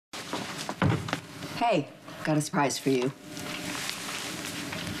Hey, got a surprise for you.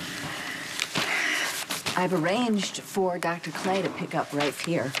 I've arranged for Dr. Clay to pick up Rafe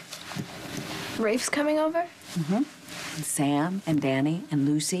here. Rafe's coming over? Mm-hmm. And Sam and Danny and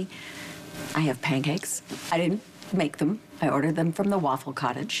Lucy. I have pancakes. I didn't make them. I ordered them from the Waffle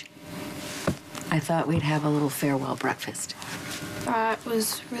Cottage. I thought we'd have a little farewell breakfast. That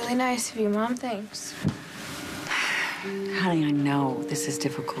was really nice of you, Mom. Thanks. Honey, I know this is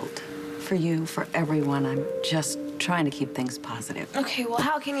difficult. For you, for everyone. I'm just trying to keep things positive. Okay, well,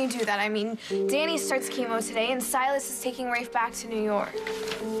 how can you do that? I mean, Danny starts chemo today, and Silas is taking Rafe back to New York.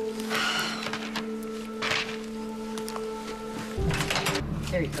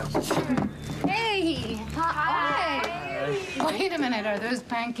 There you go. Hey! Hi! Wait a minute, are those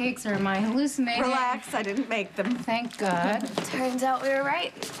pancakes or am I hallucinating? Relax, I didn't make them. Thank God. Turns out we were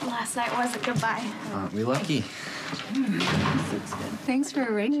right. Last night was a goodbye. Aren't we lucky? Thanks for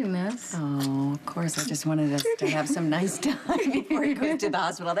arranging this. Oh, of course, I just wanted us to have some nice time before he goes to the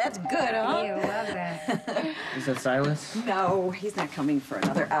hospital. That's good, huh? You love that. Is that Silas? No, he's not coming for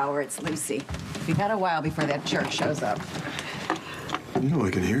another hour. It's Lucy. We got a while before that jerk shows up. You know I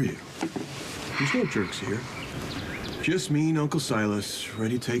can hear you. There's no jerks here. Just me and Uncle Silas,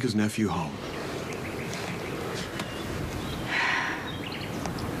 ready to take his nephew home.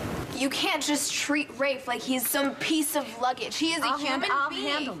 You can't just treat Rafe like he's some piece of luggage. He is a human being. I'll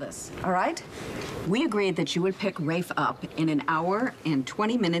handle this, all right? We agreed that you would pick Rafe up in an hour and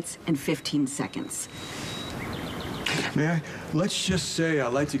 20 minutes and 15 seconds. May I? Let's just say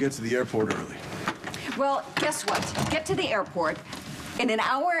I'd like to get to the airport early. Well, guess what? Get to the airport in an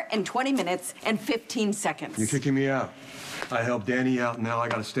hour and 20 minutes and 15 seconds. You're kicking me out. I helped Danny out, and now I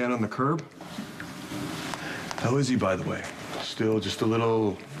gotta stand on the curb? How is he, by the way? Still just a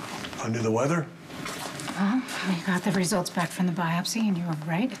little under the weather? Well, we got the results back from the biopsy, and you were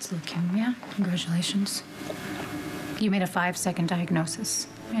right. It's leukemia. Congratulations. You made a 5-second diagnosis,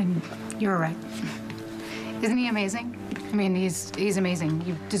 and you were right. Isn't he amazing? I mean, he's amazing.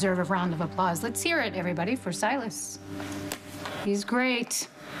 You deserve a round of applause. Let's hear it, everybody, for Silas. He's great.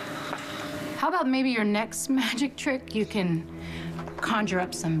 How about maybe your next magic trick? You can conjure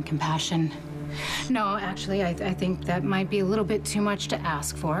up some compassion. No, actually, I think that might be a little bit too much to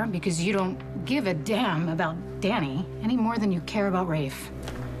ask for because you don't give a damn about Danny any more than you care about Rafe.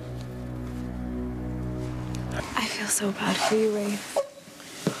 I feel so bad for you, Rafe.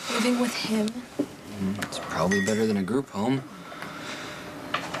 Living with him. It's probably better than a group home.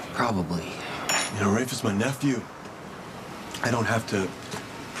 Probably. You know, Rafe is my nephew. I don't have to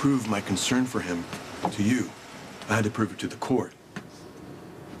prove my concern for him to you. I had to prove it to the court.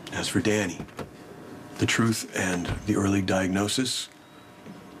 As for Danny, the truth and the early diagnosis,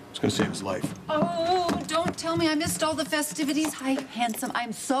 it's gonna save his life. Oh, don't tell me I missed all the festivities. Hi, handsome.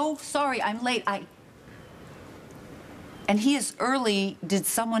 I'm so sorry. I'm late. And he is early. Did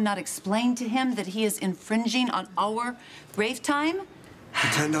someone not explain to him that he is infringing on our Rafe time?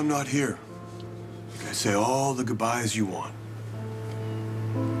 Pretend I'm not here. Okay, say all the goodbyes you want.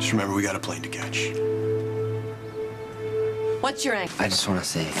 Just remember, we got a plane to catch. What's your angle? I just want to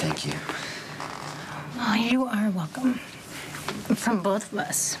say thank you. Oh, you are welcome. From both of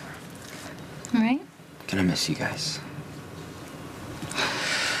us. All right? Gonna miss you guys.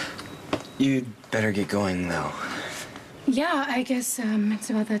 You'd better get going, though. Yeah, I guess it's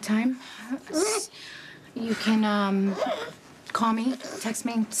about that time. You can call me, text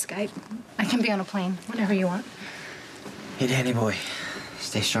me, Skype. I can be on a plane, whatever you want. Hey, Danny boy.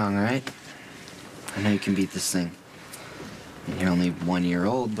 Stay strong, all right? I know you can beat this thing. You're only 1 year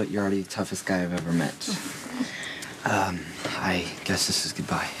old, but you're already the toughest guy I've ever met. I guess this is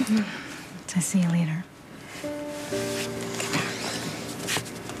goodbye. I'll see you later.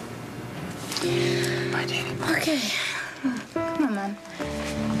 Bye, Danny. Okay. Come on, man.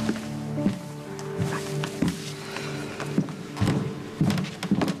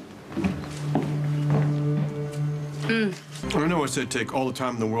 I know I said take all the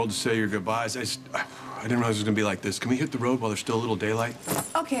time in the world to say your goodbyes. I didn't realize it was gonna be like this. Can we hit the road while there's still a little daylight?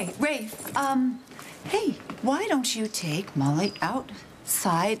 Okay, Rafe, hey, why don't you take Molly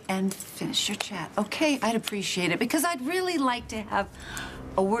outside and finish your chat? Okay, I'd appreciate it because I'd really like to have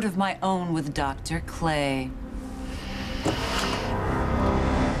a word of my own with Dr. Clay.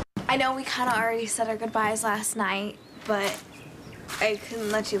 I know we kind of already said our goodbyes last night, but I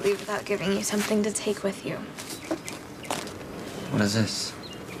couldn't let you leave without giving you something to take with you. What is this?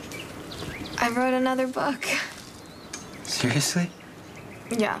 I wrote another book. Seriously?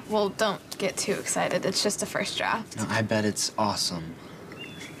 Yeah, well, don't get too excited. It's just a first draft. No, I bet it's awesome.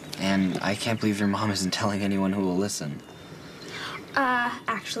 And I can't believe your mom isn't telling anyone who will listen.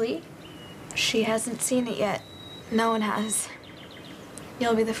 Actually, She hasn't seen it yet. No one has.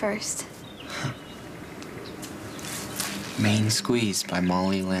 You'll be the first. Main Squeeze by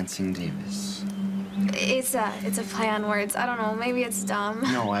Molly Lansing Davis. It's a play on words. I don't know, maybe it's dumb.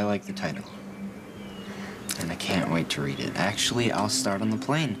 No, I like the title. And I can't wait to read it. Actually, I'll start on the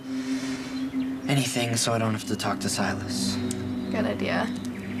plane. Anything so I don't have to talk to Silas. Good idea.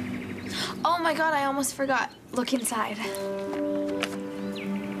 Oh my God, I almost forgot. Look inside.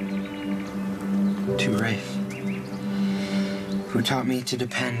 To Rafe, who taught me to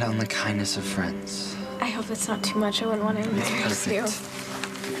depend on the kindness of friends. I hope that's not too much. I wouldn't want to embarrass you.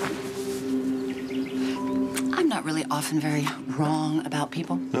 I'm not really often very wrong about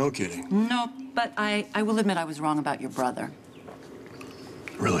people. No kidding. No, but I will admit I was wrong about your brother.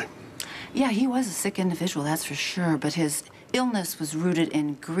 Really? Yeah, he was a sick individual, that's for sure, but his illness was rooted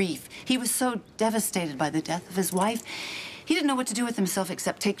in grief. He was so devastated by the death of his wife, he didn't know what to do with himself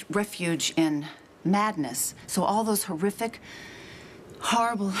except take refuge in madness. So all those horrific,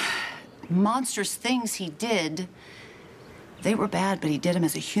 horrible, monstrous things he did, they were bad, but he did them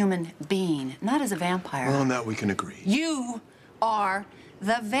as a human being, not as a vampire. Well, on that we can agree. You are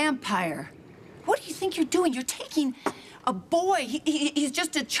the vampire. What do you think you're doing? You're taking a boy, he's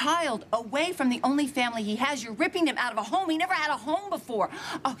just a child, away from the only family he has. You're ripping him out of a home. He never had a home before.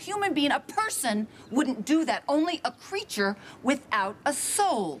 A human being, a person, wouldn't do that. Only a creature without a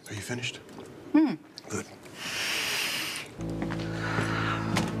soul. Are you finished? Good.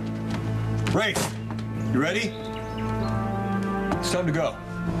 Rafe, you ready? It's time to go.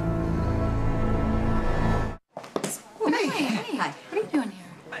 Hey, what are you doing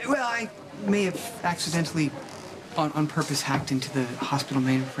here? Well, I may have accidentally, on purpose, hacked into the hospital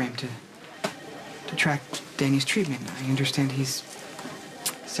mainframe to track Danny's treatment. I understand he's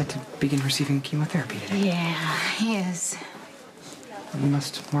set to begin receiving chemotherapy today. Yeah, he is. You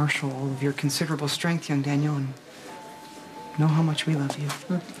must marshal all of your considerable strength, young Daniel, and know how much we love you.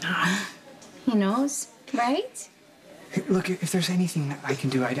 He knows, right? Hey, look, if there's anything that I can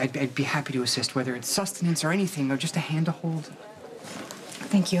do, I'd be happy to assist, whether it's sustenance or anything, or just a hand to hold.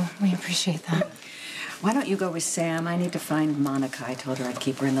 Thank you. We appreciate that. Why don't you go with Sam? I need to find Monica. I told her I'd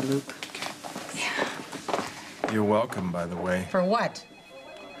keep her in the loop. You're welcome, by the way, For what?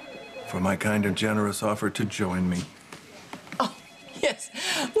 for my kind and generous offer to join me. Oh, yes.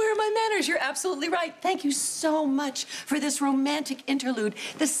 Where are my manners? You're absolutely right. Thank you so much for this romantic interlude.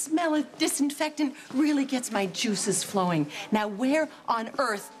 The smell of disinfectant really gets my juices flowing. Now, where on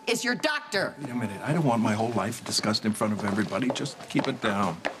earth is your doctor? Wait a minute. I don't want my whole life discussed in front of everybody. Just keep it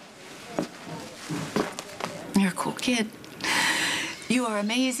down. You're a cool kid. You are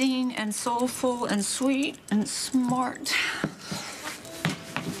amazing and soulful and sweet and smart.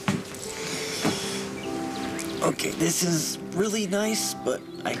 Okay, this is really nice, but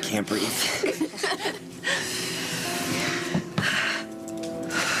I can't breathe.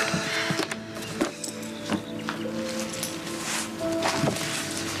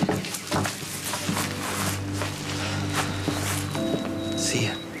 See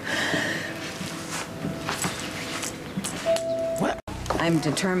ya. I'm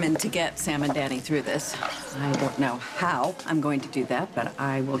determined to get Sam and Danny through this. I don't know how I'm going to do that, but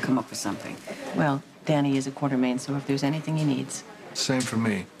I will come up with something. Well, Danny is a Quartermain, so if there's anything he needs. Same for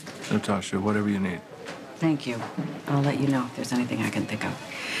me. Natasha, whatever you need. Thank you. I'll let you know if there's anything I can think of.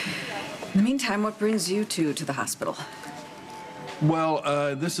 In the meantime, what brings you two to the hospital? Well,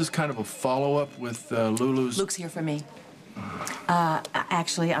 this is kind of a follow-up with Lulu's... Luke's here for me.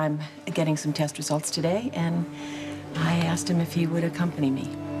 Actually, I'm getting some test results today, and I asked him if he would accompany me.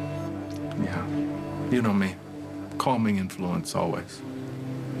 Yeah. You know me. Calming influence, always.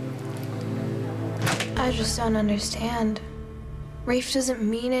 I just don't understand. Rafe doesn't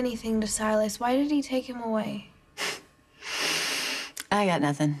mean anything to Silas. Why did he take him away? I got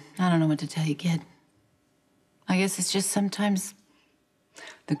nothing. I don't know what to tell you, kid. I guess it's just sometimes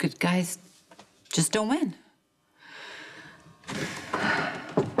the good guys just don't win.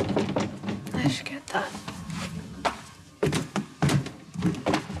 I should get that.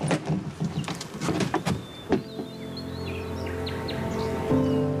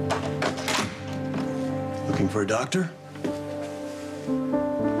 Looking for a doctor?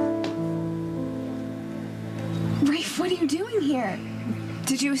 Rafe, what are you doing here?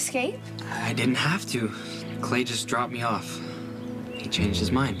 Did you escape? I didn't have to. Clay just dropped me off. He changed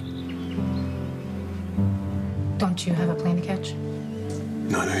his mind. Don't you have a plane to catch?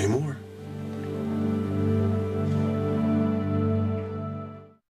 Not anymore.